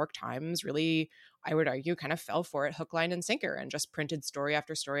like the New York Times really, I would argue, kind of fell for it hook, line, and sinker and just printed story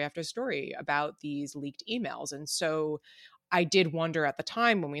after story after story about these leaked emails. And so I did wonder at the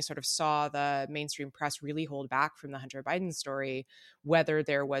time when we sort of saw the mainstream press really hold back from the Hunter Biden story, whether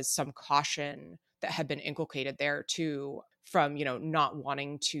there was some caution that had been inculcated there too from, not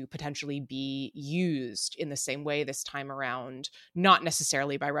wanting to potentially be used in the same way this time around, not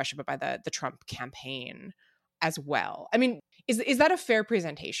necessarily by Russia, but by the Trump campaign as well. I mean, is that a fair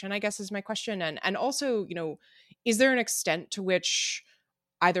presentation, I guess, is my question. And also, is there an extent to which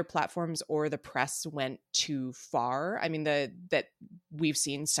either platforms or the press went too far? I mean, that we've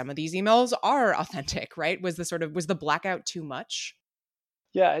seen some of these emails are authentic, right? Was the blackout too much?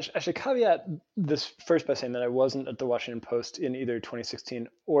 Yeah, I should caveat this first by saying that I wasn't at the Washington Post in either 2016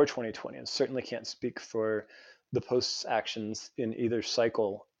 or 2020, and certainly can't speak for the Post's actions in either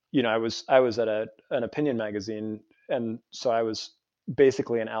cycle. I was at an opinion magazine, and so I was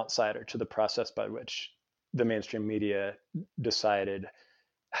basically an outsider to the process by which the mainstream media decided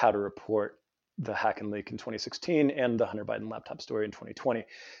how to report the hack and leak in 2016 and the Hunter Biden laptop story in 2020.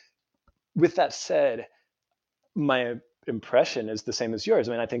 With that said, my impression is the same as yours.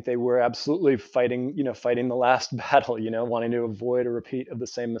 I mean, I think they were absolutely fighting the last battle, wanting to avoid a repeat of the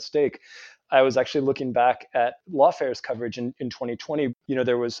same mistake. I was actually looking back at Lawfare's coverage in 2020.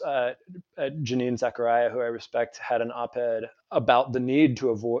 There was Janine Zachariah, who I respect, had an op-ed about the need to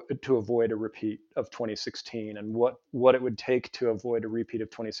avoid a repeat of 2016 and what it would take to avoid a repeat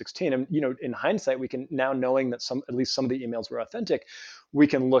of 2016. And in hindsight, we can now, knowing that at least some of the emails were authentic, we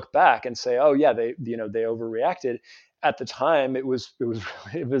can look back and say, oh yeah, they overreacted. At the time, it was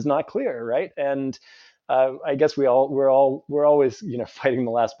not clear, right? And I guess we're always fighting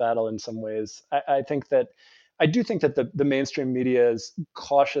the last battle in some ways. I do think that the mainstream media's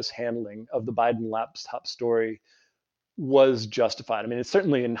cautious handling of the Biden laptop story was justified. I mean, it's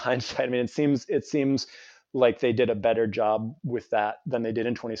certainly in hindsight. I mean, it seems like they did a better job with that than they did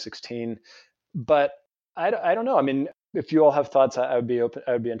in 2016. But I don't know. I mean, if you all have thoughts, I would be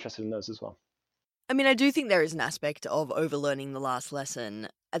interested in those as well. I mean, I do think there is an aspect of overlearning the last lesson.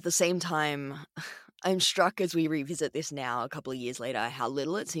 At the same time, I'm struck as we revisit this now, a couple of years later, how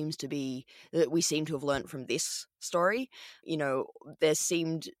little it seems to be that we seem to have learned from this story. There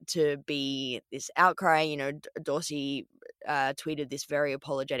seemed to be this outcry. Dorsey tweeted this very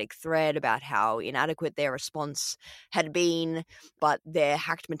apologetic thread about how inadequate their response had been, but their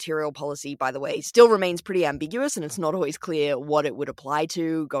hacked material policy, by the way, still remains pretty ambiguous, and it's not always clear what it would apply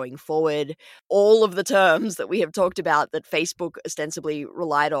to going forward. All of the terms that we have talked about that Facebook ostensibly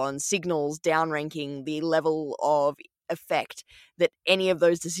relied on, signals, downranking, the level of effect that any of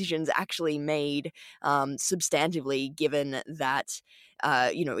those decisions actually made substantively, given that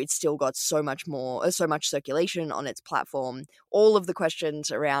it's still got so much circulation on its platform. All of the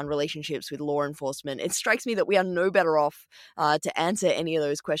questions around relationships with law enforcement, it strikes me that we are no better off to answer any of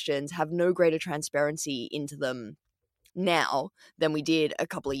those questions, have no greater transparency into them now than we did a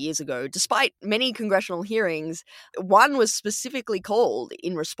couple of years ago, despite many congressional hearings. One was specifically called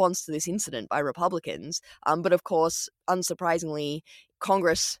in response to this incident by Republicans, but of course, unsurprisingly,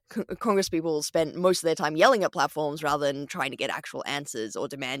 Congress people spent most of their time yelling at platforms rather than trying to get actual answers or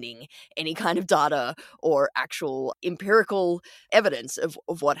demanding any kind of data or actual empirical evidence of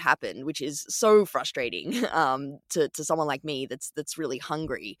what happened, which is so frustrating to someone like me that's really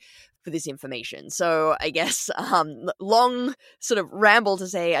hungry for this information. So I guess long sort of ramble to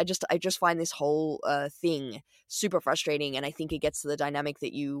say I just find this whole thing super frustrating, and I think it gets to the dynamic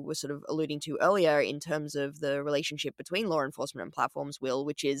that you were sort of alluding to earlier in terms of the relationship between law enforcement and platforms, Will,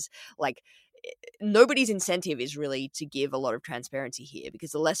 which is like nobody's incentive is really to give a lot of transparency here,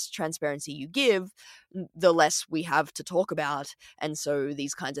 because the less transparency you give, the less we have to talk about. And so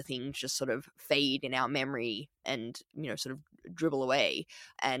these kinds of things just sort of fade in our memory and, sort of dribble away.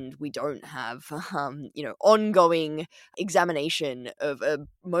 And we don't have, ongoing examination of a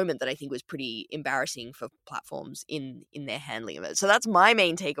moment that I think was pretty embarrassing for platforms in their handling of it. So that's my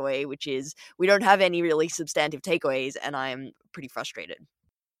main takeaway, which is we don't have any really substantive takeaways, and I'm pretty frustrated.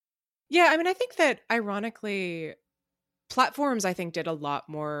 Yeah, I mean, I think that ironically, platforms, I think, did a lot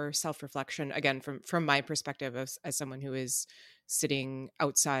more self-reflection, again, from my perspective as someone who is sitting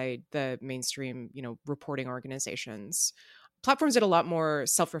outside the mainstream, reporting organizations. Platforms did a lot more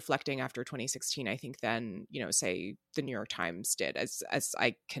self-reflecting after 2016, I think, than, say the New York Times did, as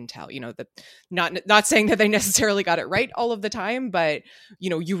I can tell, that not saying that they necessarily got it right all of the time, but,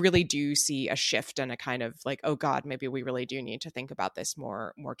 you really do see a shift and a kind of like, oh God, maybe we really do need to think about this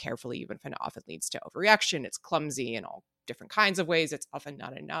more carefully, even if it often leads to overreaction. It's clumsy in all different kinds of ways. It's often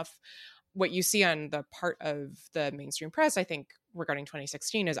not enough. What you see on the part of the mainstream press, I think, regarding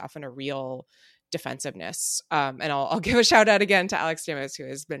 2016 is often a real defensiveness. And I'll give a shout out again to Alex Stamos, who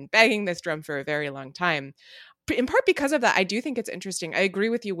has been banging this drum for a very long time. In part because of that, I do think it's interesting. I agree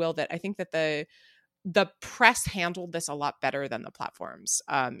with you, Will, that I think that the press handled this a lot better than the platforms,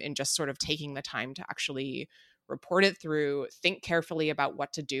 in just sort of taking the time to actually report it through, think carefully about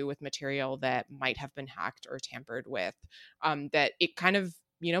what to do with material that might have been hacked or tampered with, that it kind of,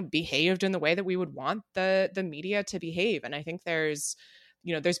 behaved in the way that we would want the media to behave. And I think there's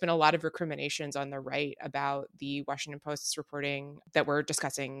been a lot of recriminations on the right about the Washington Post's reporting that we're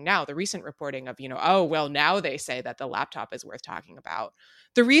discussing now, the recent reporting of, oh, well, now they say that the laptop is worth talking about.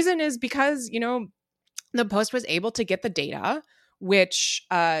 The reason is because, the Post was able to get the data, which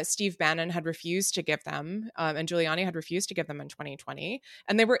Steve Bannon had refused to give them, and Giuliani had refused to give them in 2020.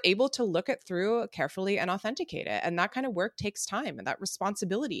 And they were able to look it through carefully and authenticate it. And that kind of work takes time, and that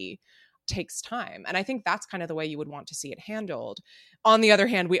responsibility takes time. And I think that's kind of the way you would want to see it handled. On the other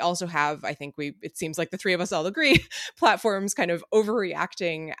hand, we also have, I think it seems like the three of us all agree, platforms kind of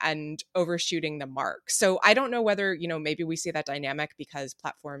overreacting and overshooting the mark. So I don't know whether, maybe we see that dynamic because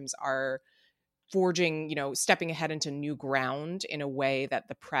platforms are forging, stepping ahead into new ground in a way that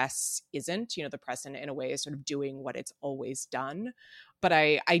the press isn't. The press in a way is sort of doing what it's always done. But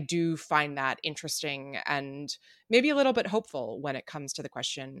I do find that interesting and maybe a little bit hopeful when it comes to the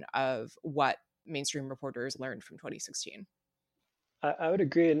question of what mainstream reporters learned from 2016. I would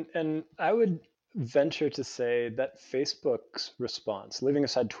agree. And I would venture to say that Facebook's response, leaving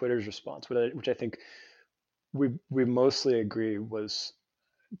aside Twitter's response, which I think we mostly agree was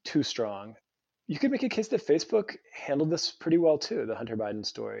too strong, you could make a case that Facebook handled this pretty well too, the Hunter Biden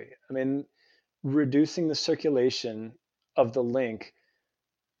story. I mean, reducing the circulation of the link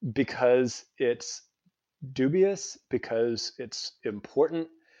because it's dubious, because it's important,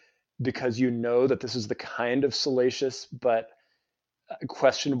 because that this is the kind of salacious but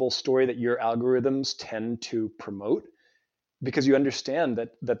questionable story that your algorithms tend to promote, because you understand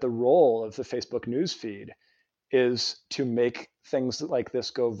that the role of the Facebook newsfeed is to make things like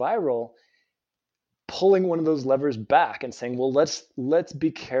this go viral, pulling one of those levers back and saying, well, let's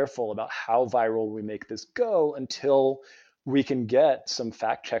be careful about how viral we make this go until we can get some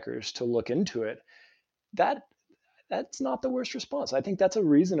fact checkers to look into it. That's not the worst response. I think that's a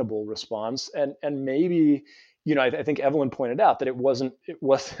reasonable response. And maybe, I think Evelyn pointed out that it wasn't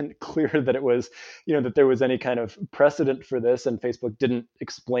clear that it was, that there was any kind of precedent for this, and Facebook didn't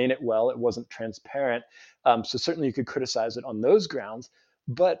explain it well. It wasn't transparent. So certainly you could criticize it on those grounds,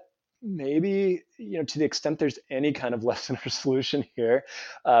 but maybe, to the extent there's any kind of lesson or solution here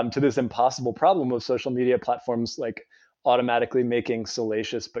to this impossible problem of social media platforms like automatically making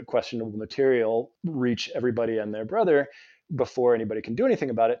salacious but questionable material reach everybody and their brother before anybody can do anything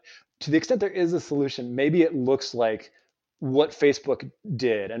about it. To the extent there is a solution, maybe it looks like what Facebook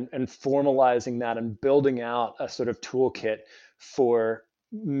did and formalizing that and building out a sort of toolkit for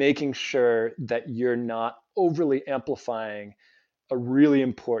making sure that you're not overly amplifying a really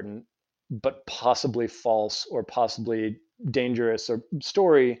important but possibly false or possibly dangerous or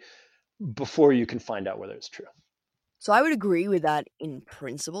story before you can find out whether it's true. So I would agree with that in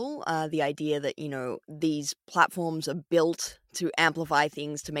principle, the idea that, these platforms are built to amplify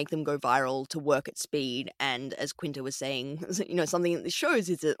things, to make them go viral, to work at speed. And as Quinta was saying, something that this shows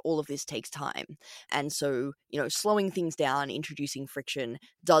is that all of this takes time. And so, slowing things down, introducing friction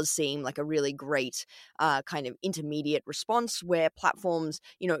does seem like a really great kind of intermediate response where platforms,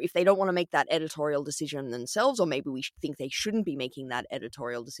 if they don't want to make that editorial decision themselves, or maybe we think they shouldn't be making that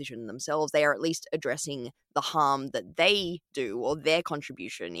editorial decision themselves, they are at least addressing the harm that they do or their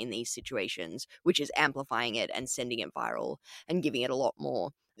contribution in these situations, which is amplifying it and sending it viral and giving it a lot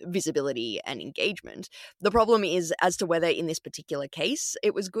more visibility and engagement. The problem is as to whether in this particular case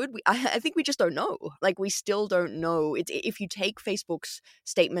it was good. I think we just don't know. Like, we still don't know. If you take Facebook's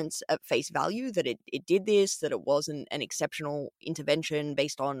statements at face value that it did this, that it was an exceptional intervention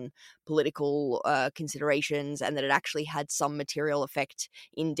based on political considerations, and that it actually had some material effect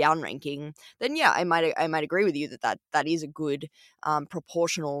in downranking, then yeah, I might agree with you that is a good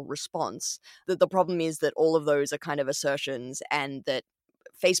proportional response. The problem is that all of those are kind of assertions, and that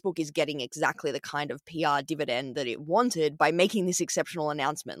Facebook is getting exactly the kind of PR dividend that it wanted by making this exceptional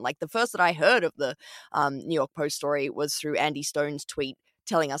announcement. Like, the first that I heard of the New York Post story was through Andy Stone's tweet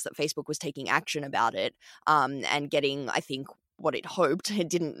telling us that Facebook was taking action about it, and getting, I think, what it hoped. It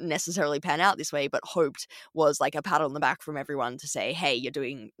didn't necessarily pan out this way, but hoped was like a pat on the back from everyone to say, hey, you're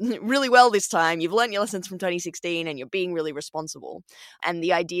doing really well this time. You've learned your lessons from 2016 and you're being really responsible. And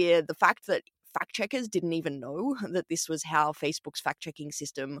the fact that fact checkers didn't even know that this was how Facebook's fact checking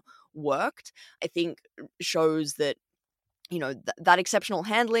system worked, I think shows that that exceptional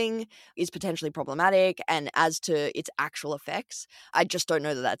handling is potentially problematic. And as to its actual effects, I just don't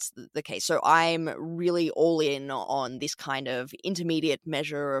know that that's the case. So I'm really all in on this kind of intermediate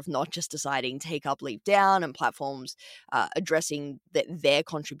measure of not just deciding take up, leave down, and platforms addressing their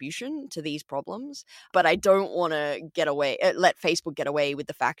contribution to these problems. But I don't want to let Facebook get away with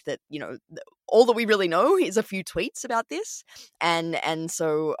the fact that, all that we really know is a few tweets about this. And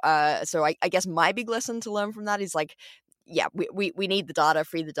so I guess my big lesson to learn from that is, like, yeah, we need the data,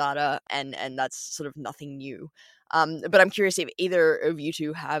 free the data, and that's sort of nothing new. But I'm curious if either of you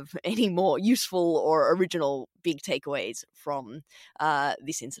two have any more useful or original big takeaways from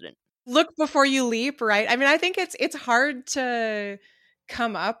this incident. Look before you leap, right? I mean, I think it's hard to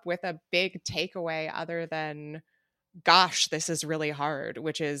come up with a big takeaway other than, gosh, this is really hard,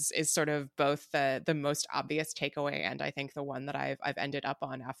 which is sort of both the most obvious takeaway, and I think the one that I've ended up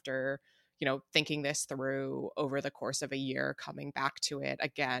on after thinking this through over the course of a year, coming back to it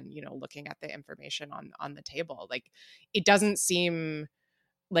again, looking at the information on the table. Like, it doesn't seem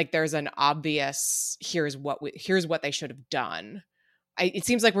like there's an obvious here's what they should have done. It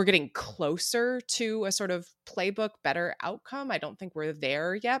seems like we're getting closer to a sort of playbook, better outcome. I don't think we're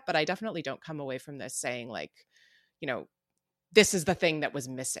there yet, but I definitely don't come away from this saying, like, this is the thing that was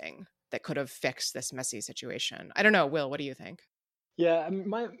missing that could have fixed this messy situation. I don't know, Will, what do you think? Yeah, I mean,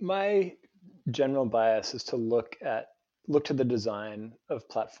 my general bias is to look to the design of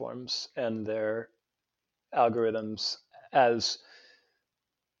platforms and their algorithms as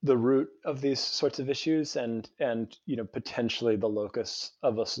the root of these sorts of issues, and potentially the locus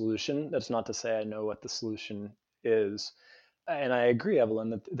of a solution. That's not to say I know what the solution is, and I agree,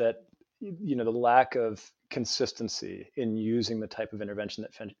 Evelyn, that the lack of consistency in using the type of intervention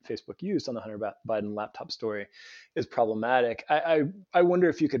that Facebook used on the Hunter Biden laptop story is problematic. I wonder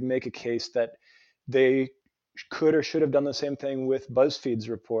if you could make a case that they could or should have done the same thing with BuzzFeed's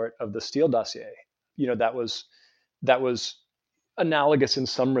report of the Steele dossier. That was analogous in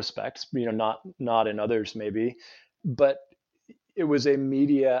some respects, not in others maybe, but it was a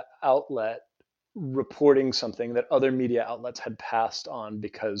media outlet reporting something that other media outlets had passed on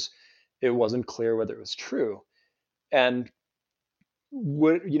because it wasn't clear whether it was true. And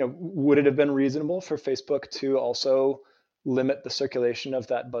would it have been reasonable for Facebook to also limit the circulation of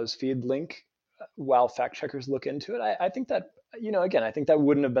that BuzzFeed link while fact checkers look into it? I think that, again, I think that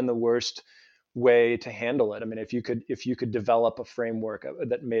wouldn't have been the worst way to handle it. I mean, if you could develop a framework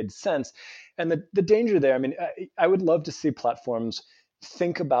that made sense. And the danger there, I mean, I would love to see platforms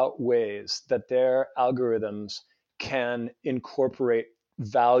think about ways that their algorithms can incorporate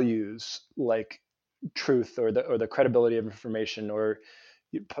values like truth or the credibility of information or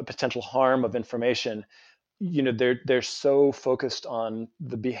potential harm of information. They're so focused on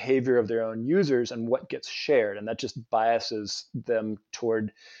the behavior of their own users and what gets shared, and that just biases them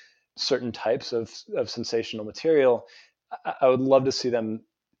toward certain types of sensational material. I would love to see them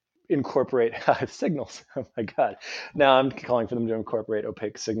incorporate signals. Oh my God. Now I'm calling for them to incorporate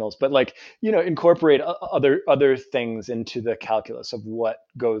opaque signals, but incorporate other things into the calculus of what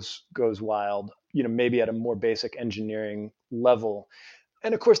goes wild, maybe at a more basic engineering level.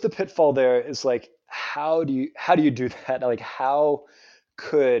 And of course the pitfall there is, like, how do you do that? Like, how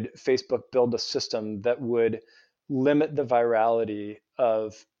could Facebook build a system that would limit the virality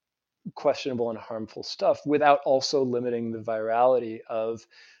of questionable and harmful stuff without also limiting the virality of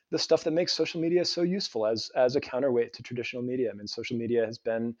the stuff that makes social media so useful as a counterweight to traditional media? I mean, social media has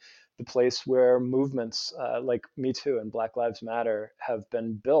been the place where movements like Me Too and Black Lives Matter have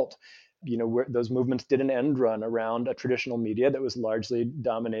been built. those movements did an end run around a traditional media that was largely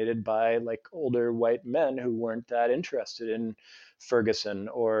dominated by like older white men who weren't that interested in Ferguson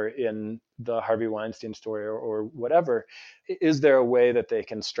or in the Harvey Weinstein story or whatever. Is there a way that they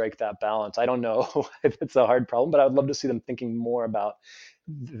can strike that balance? I don't know if it's a hard problem, but I would love to see them thinking more about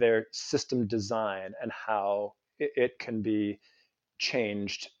their system design and how it can be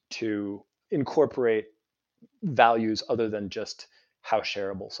changed to incorporate values other than just how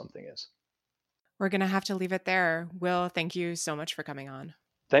shareable something is. We're going to have to leave it there. Will, thank you so much for coming on.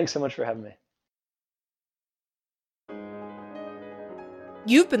 Thanks so much for having me.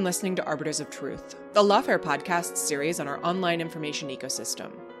 You've been listening to Arbiters of Truth, the Lawfare podcast series on our online information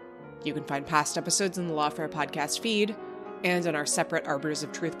ecosystem. You can find past episodes in the Lawfare podcast feed and in our separate Arbiters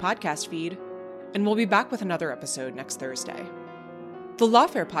of Truth podcast feed, and we'll be back with another episode next Thursday. The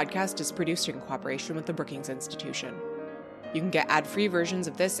Lawfare podcast is produced in cooperation with the Brookings Institution. You can get ad-free versions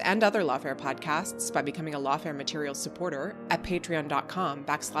of this and other Lawfare podcasts by becoming a Lawfare Materials supporter at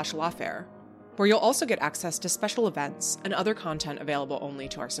patreon.com/lawfare, where you'll also get access to special events and other content available only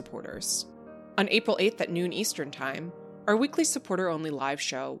to our supporters. On April 8th at noon Eastern Time, our weekly supporter-only live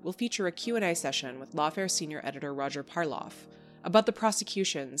show will feature a Q&A session with Lawfare senior editor Roger Parloff about the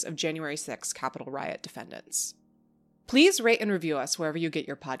prosecutions of January 6 Capitol riot defendants. Please rate and review us wherever you get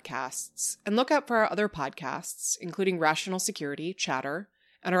your podcasts, and look out for our other podcasts, including Rational Security, Chatter,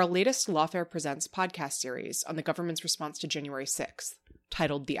 and our latest Lawfare Presents podcast series on the government's response to January 6th,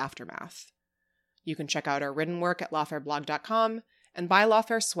 titled The Aftermath. You can check out our written work at lawfareblog.com and buy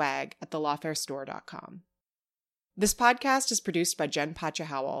Lawfare swag at thelawfarestore.com. This podcast is produced by Jen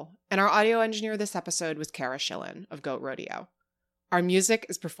Patja-Howell, and our audio engineer this episode was Kara Schillen of Goat Rodeo. Our music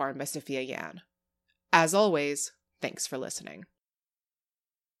is performed by Sophia Yan. As always, thanks for listening.